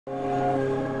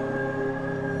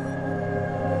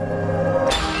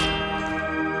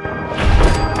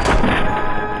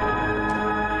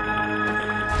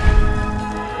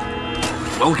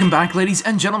Welcome back, ladies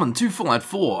and gentlemen, to Fallout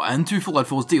 4 and to Fallout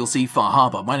 4's DLC Far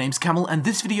Harbor. My name's Camel, and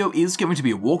this video is going to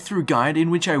be a walkthrough guide in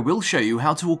which I will show you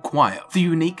how to acquire the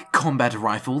unique combat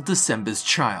rifle December's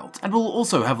Child, and we'll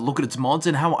also have a look at its mods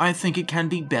and how I think it can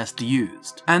be best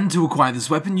used. And to acquire this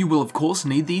weapon, you will of course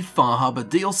need the Far Harbor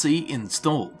DLC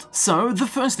installed. So the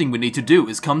first thing we need to do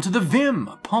is come to the Vim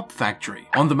Pop Factory.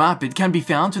 On the map, it can be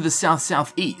found to the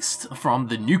south-southeast from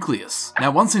the nucleus.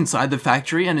 Now once inside the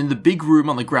factory and in the big room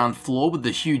on the ground floor with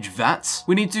the huge vats,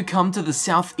 we need to come to the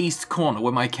southeast corner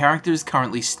where my character is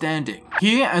currently standing.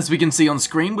 Here, as we can see on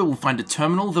screen, we will find a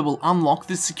terminal that will unlock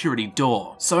this security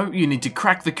door. So you need to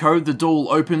crack the code, the door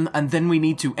will open, and then we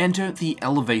need to enter the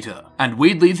elevator. And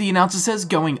weirdly, the announcer says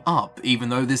going up, even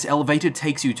though this elevator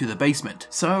takes you to the basement.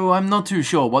 So I'm not too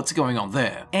sure what's going on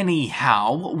there.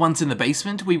 Anyhow, once in the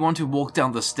basement, we want to walk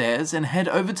down the stairs and head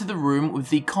over to the room with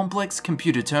the complex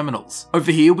computer terminals.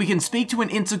 Over here, we can speak to an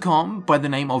intercom by the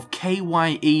name of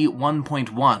KYE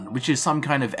 1.1, which is some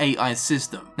kind of AI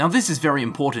system. Now this is very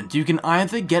important. You can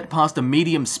either get past a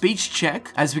medium speech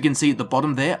check, as we can see at the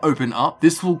bottom there, open up.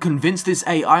 This will convince this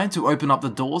AI to open up the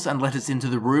doors and let us into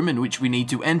the room in which we need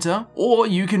to enter, or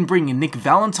you can bring Nick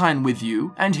Valentine with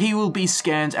you, and he will be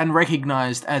scanned and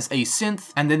recognized as a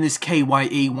synth, and then this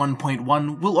KYE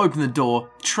 1.1 will open the door,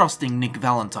 trusting Nick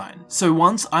Valentine. So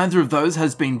once either of those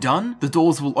has been done, the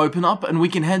doors will open up and we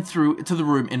can head through to the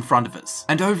room in front of us.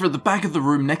 And over at the back of the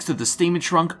room next to the steamer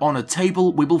trunk on a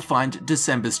table, we will find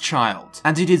December's Child.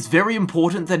 And it is very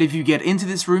important that if you get into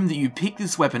this room that you pick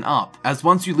this weapon up, as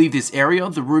once you leave this area,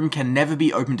 the room can never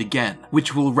be opened again,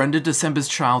 which will render December's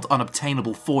Child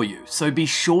unobtainable for you, so be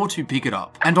sure to pick it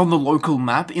up. And on the local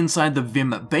map inside the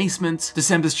Vim basement,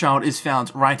 December's Child is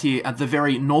found right here at the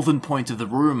very northern point of the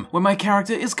room, where my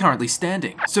character is currently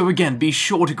standing. So again, be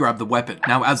sure to grab the weapon.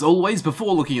 Now as always,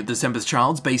 before looking at December's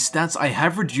Child's base stats, I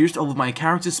have reduced all of my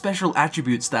character's special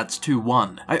attribute stats to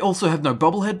 1. I also have no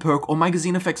bobblehead perk or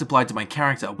magazine effects applied to my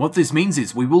character. What this means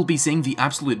is we will be seeing the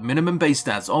absolute minimum base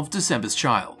stats of December's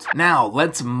Child. Now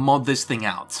let's mod this thing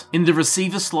out. In the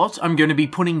receiver slot, I'm going to be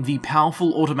putting the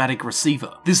powerful automatic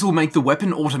receiver. This will make the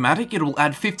weapon automatic, it will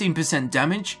add 15%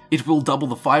 damage, it will double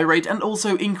the fire rate, and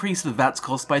also increase the VATS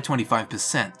cost by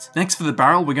 25%. Next for the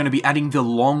barrel, we're going to be adding the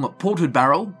long ported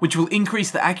barrel, which will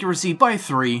increase the accuracy by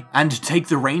 3 and take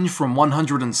the range from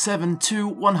 107 to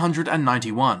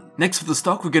 191. Next for the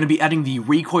stock, we're going to be adding the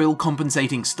recoil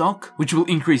compensating stock, which will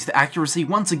increase the accuracy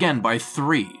once again by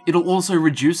 3. It'll also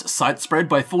reduce sight spread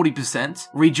by 40%,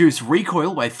 reduce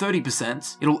recoil by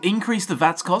 30%, it'll increase the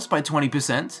VATS cost by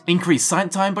 20%, increase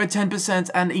sight time by 10%,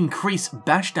 and increase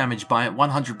bash damage by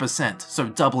 100%, so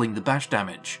doubling the bash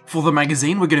damage. For the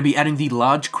magazine, we're going to be adding the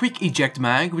large quick eject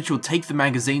mag, which will take the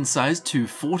magazine size to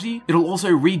 40. It'll also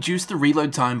reduce the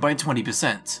reload time by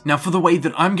 20%. Now for the way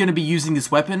that I'm going to be using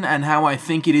this weapon and how I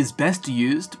think it is best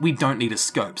used, we don't need a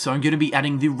scope, so I'm going to be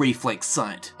adding the reflex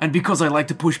sight. And because I like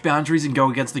to push boundaries and go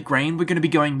against the grain, we're going to be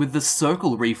going with the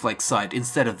circle reflex sight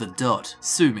instead of the dot.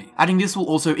 Sue me. Adding this will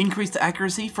also increase the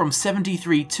accuracy from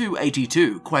 73 to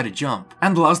 82, quite a jump.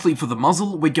 And lastly for the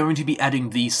muzzle, we're going to be adding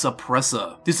the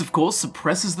suppressor. This of course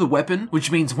suppresses the weapon,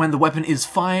 which means when the weapon is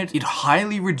fired, it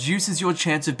highly reduces your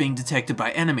chance of being detected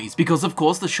by enemies, because of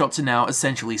course the shots are now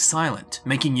essentially silent,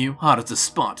 making you harder to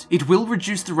spot. It will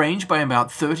reduce the range by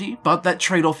about 30, but that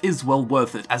trade-off is well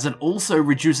worth it, as it also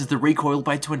reduces the recoil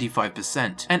by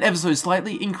 25%, and ever so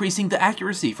slightly increasing the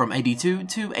accuracy from 82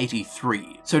 to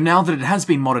 83. So now that it has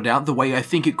been modded out the way I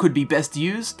think it could be best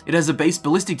used, it has a base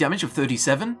ballistic damage of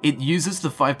 37, it uses the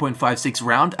 5.56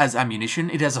 round as ammunition,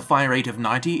 it has a fire rate of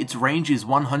 90, its range is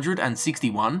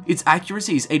 161, its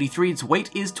accuracy is 83, its weight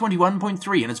is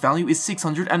 21.3, and its value is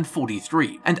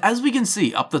 643. And as we can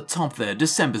see up the top there,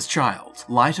 December's Child,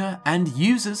 lighter and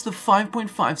uses the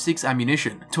 5.56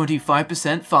 ammunition,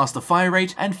 25% faster fire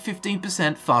rate, and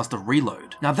 15% faster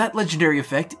reload. Now that legendary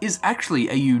effect is actually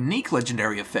a unique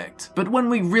legendary effect, but when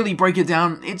we really break it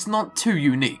down, it's not too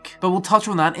unique, but we'll touch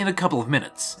on that in a couple of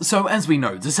minutes. So as we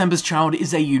know, December's Child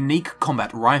is a unique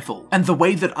combat rifle, and the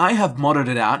way that I have modded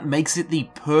it out makes it the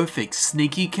perfect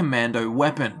sneaky commando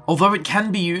weapon. Although it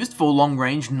can be used for long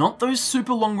range, not those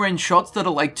super long range shots that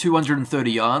are like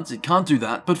 230 yards, it can't do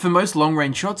that, but for most long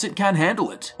range shots it can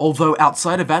handle it. it. Although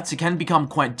outside of VATS it can become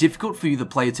quite difficult for you the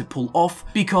player to pull off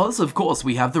because of course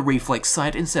we have the reflex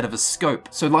sight instead of a scope.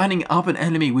 So lining up an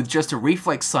enemy with just a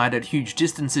reflex sight at huge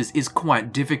distances is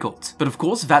quite difficult. But of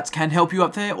course VATS can help you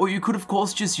up there, or you could of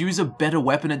course just use a better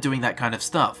weapon at doing that kind of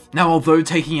stuff. Now although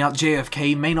taking out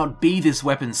JFK may not be this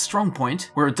weapon's strong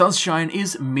point, where it does shine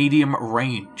is medium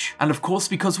range. And of course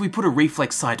because we put a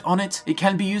reflex sight on it, it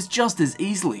can be used just as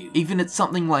easily, even at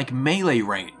something like melee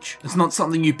range. It's not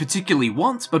something you particularly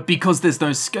want, but because there's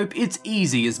no scope, it's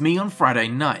easy as me on Friday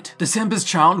night. December's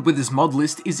Child with this mod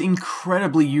list is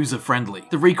incredibly user-friendly.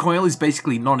 The recoil is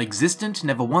basically non-existent,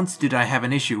 never once did I have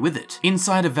an issue with it.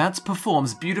 Inside of VATS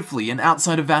performs beautifully, and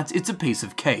outside of VATS it's a piece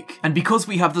of cake. And because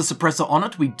we have the suppressor on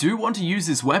it, we do want to use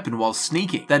this weapon while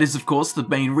sneaking. That is of course the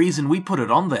main reason we put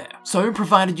it on there. So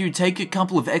provided you take a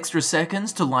couple of extra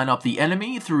seconds to line up the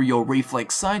enemy through your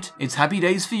reflex sight, it's happy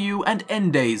days for you and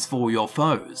end days for your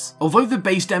foes. Although the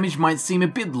base damage might seem a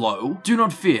bit low, do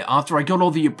not fear, after I got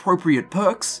all the appropriate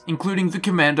perks, including the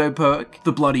commando perk,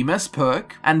 the bloody mess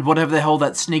perk, and whatever the hell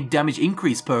that sneak damage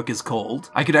increase perk is called,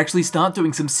 I could actually start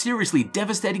doing some seriously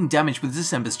devastating damage with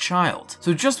December's Child.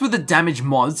 So just with the damage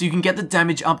mods, you can get the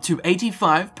damage up to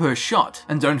 85 per shot,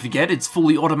 and don't forget it's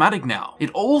fully automatic now.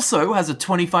 It also has a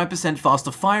 25%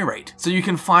 faster fire rate, so you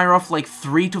can fire off like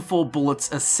 3 to 4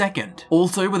 bullets a second.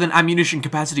 Also with an ammunition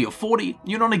capacity of 40,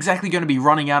 you're not exactly going to be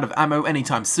running out of ammo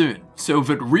anytime soon. So if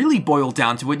it really boiled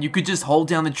down to it, you could just hold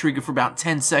down the trigger for about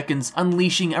 10 seconds,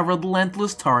 unleashing a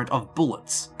relentless torrent of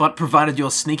bullets. But provided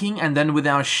you're sneaking, and then with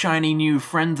our shiny new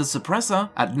friend the suppressor,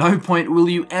 at no point will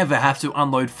you ever have to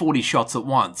unload 40 shots at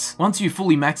once. Once you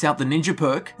fully max out the ninja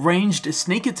perk, ranged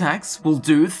sneak attacks will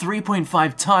do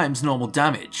 3.5 times normal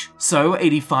damage. So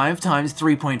 85 times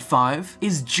 3.5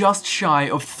 is just shy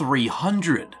of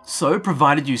 300. So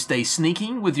provided you stay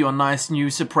sneaking with your nice new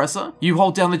suppressor, you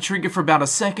hold down the trigger for about a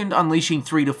second, unleashing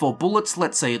 3 to 4 bullets,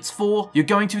 let's say it's 4, you're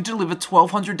going to deliver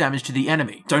 1200 damage to the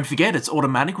enemy. Don't forget it's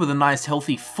automatic with a nice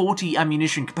healthy 40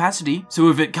 ammunition capacity, so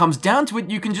if it comes down to it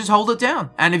you can just hold it down.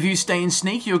 And if you stay in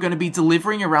sneak, you're going to be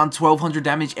delivering around 1200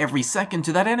 damage every second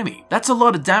to that enemy. That's a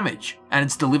lot of damage, and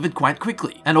it's delivered quite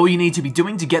quickly. And all you need to be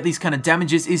doing to get these kind of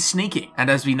damages is sneaking. And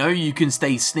as we know, you can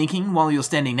stay sneaking while you're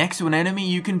standing next to an enemy,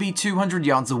 you can be 200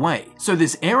 yards away. So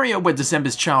this area where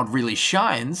December's Child really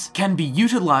shines can be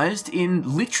utilized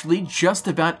in literally just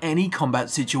about any combat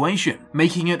situation,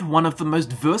 making it one of the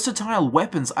most versatile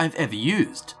weapons I've ever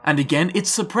used. And again, it's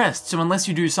suppressed, so unless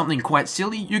you do something quite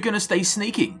silly, you're gonna stay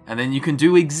sneaking, and then you can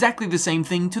do exactly the same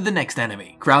thing to the next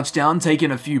enemy. Crouch down, take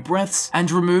in a few breaths, and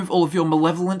remove all of your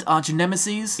malevolent arch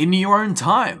nemesis in your own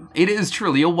time. It is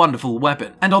truly a wonderful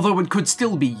weapon. And although it could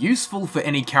still be useful for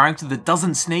any character that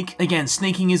doesn't sneak, again,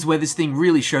 sneaking is where this thing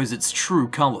really shows its true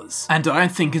colors. And I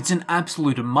think it's an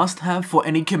absolute must-have for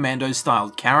any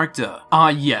commando-styled character.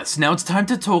 Yes, now it's time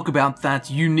to talk about that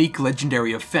unique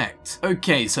legendary effect.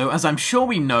 Okay, so as I'm sure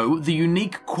we know, the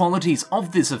unique qualities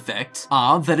of this effect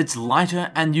are that it's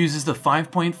lighter and uses the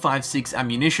 5.56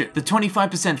 ammunition. The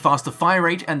 25% faster fire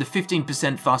rate and the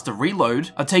 15% faster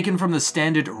reload are taken from the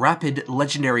standard rapid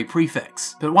legendary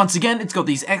prefix. But once again, it's got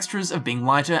these extras of being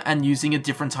lighter and using a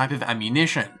different type of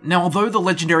ammunition. Now, although the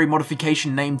legendary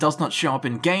modification name does not show up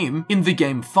in the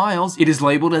game files, it is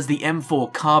labeled as the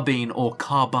M4 Carbine or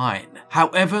Carbine.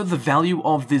 However, the value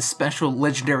of this special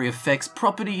legendary effect's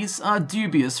properties are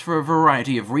dubious for a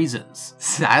variety of reasons.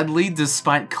 Sadly,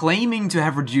 despite claiming to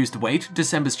have reduced weight,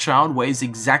 December's Child weighs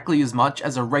exactly as much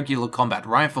as a regular combat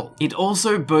rifle. It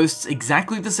also boasts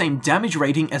exactly the same damage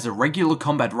rating as a regular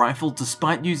combat rifle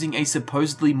despite using a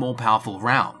supposedly more powerful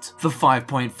round, the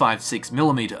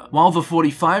 5.56mm. While the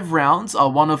 45 rounds are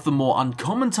one of the more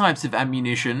uncommon types of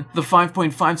ammunition, the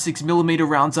 5.56mm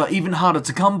rounds are even harder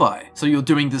to come by, so you're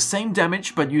doing the same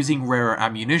damage but using rarer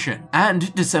ammunition.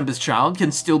 And December's Child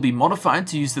can still be modified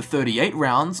to use the 38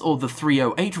 rounds or the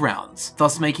 308 rounds,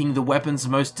 thus making the weapon's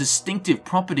most distinctive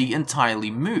property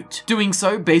entirely moot. Doing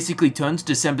so basically turns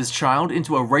December's Child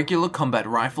into a regular combat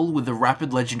rifle with a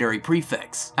rapid legendary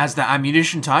prefix, as the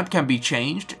ammunition type can be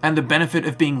changed and the benefit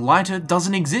of being lighter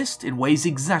doesn't exist, it weighs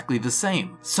exactly the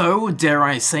same. So, dare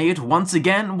I say it once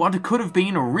again, what could have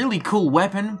been a really cool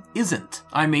weapon isn't.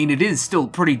 I mean, it is still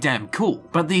pretty damn cool,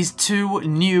 but these two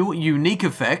new unique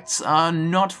effects are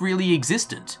not really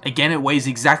existent. Again, it weighs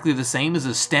exactly the same as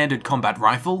a standard combat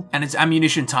rifle, and its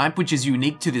ammunition type, which is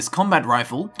unique to this combat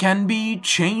rifle, can be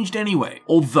changed anyway.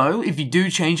 Although, if you do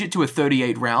change it to a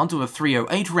 38 round or a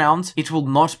 308 round, it will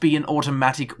not not be an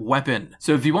automatic weapon.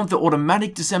 So if you want the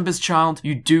automatic December's Child,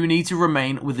 you do need to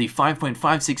remain with the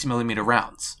 5.56mm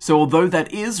rounds. So although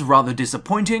that is rather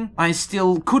disappointing, I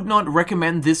still could not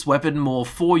recommend this weapon more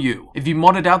for you. If you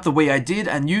mod it out the way I did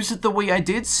and use it the way I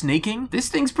did, sneaking, this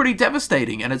thing's pretty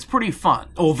devastating and it's pretty fun.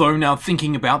 Although now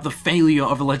thinking about the failure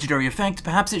of a legendary effect,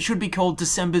 perhaps it should be called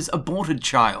December's Aborted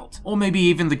Child. Or maybe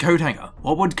even the coat hanger.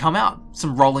 What would come out?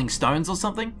 Some Rolling Stones or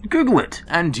something? Google it.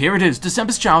 And here it is,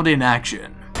 December's Child in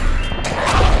action.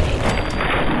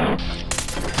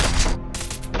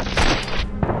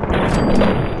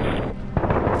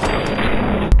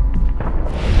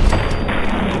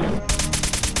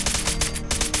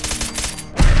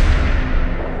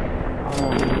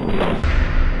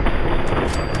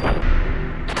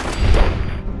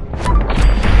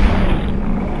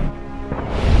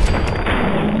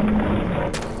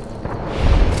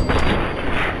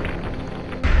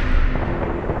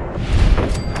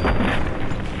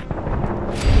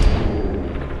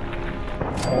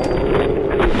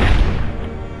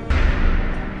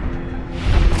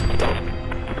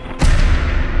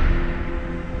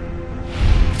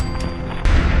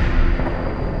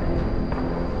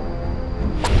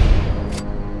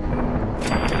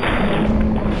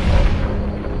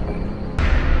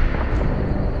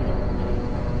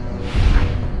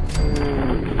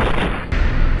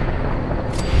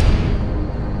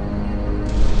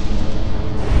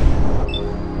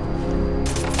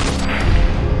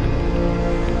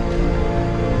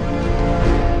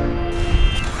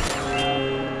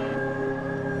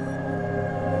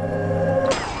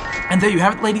 And there you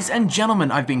have it, ladies and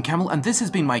gentlemen, I've been Camel, and this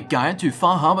has been my guide to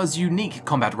Far Harbor's unique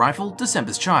combat rifle,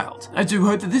 December's Child. I do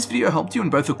hope that this video helped you in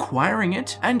both acquiring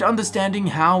it and understanding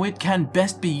how it can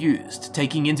best be used,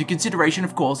 taking into consideration,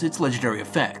 of course, its legendary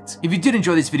effects. If you did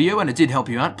enjoy this video and it did help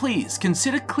you out, please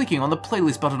consider clicking on the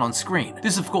playlist button on screen.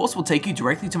 This, of course, will take you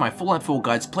directly to my Fallout 4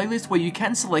 guides playlist where you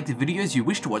can select the videos you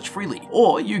wish to watch freely,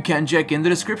 or you can check in the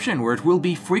description where it will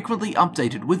be frequently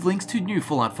updated with links to new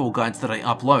Fallout 4 guides that I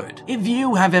upload. If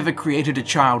you have ever created a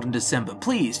child in December,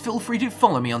 please feel free to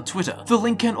follow me on Twitter. The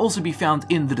link can also be found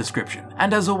in the description.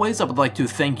 And as always, I would like to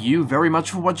thank you very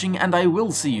much for watching, and I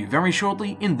will see you very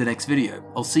shortly in the next video.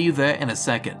 I'll see you there in a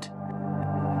second.